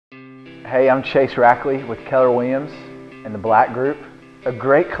Hey, I'm Chase Rackley with Keller Williams and the Black Group. A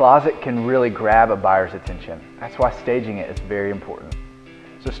great closet can really grab a buyer's attention. That's why staging it is very important.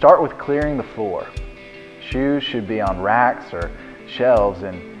 So start with clearing the floor. Shoes should be on racks or shelves,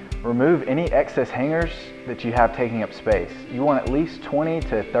 and remove any excess hangers that you have taking up space. You want at least 20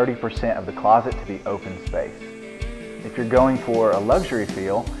 to 30% of the closet to be open space. If you're going for a luxury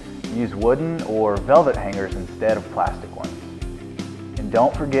feel, use wooden or velvet hangers instead of plastic ones. And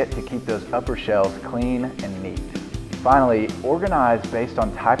don't forget to keep those upper shelves clean and neat. Finally, organize based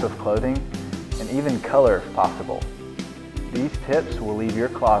on type of clothing and even color if possible. These tips will leave your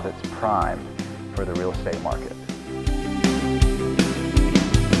closets primed for the real estate market.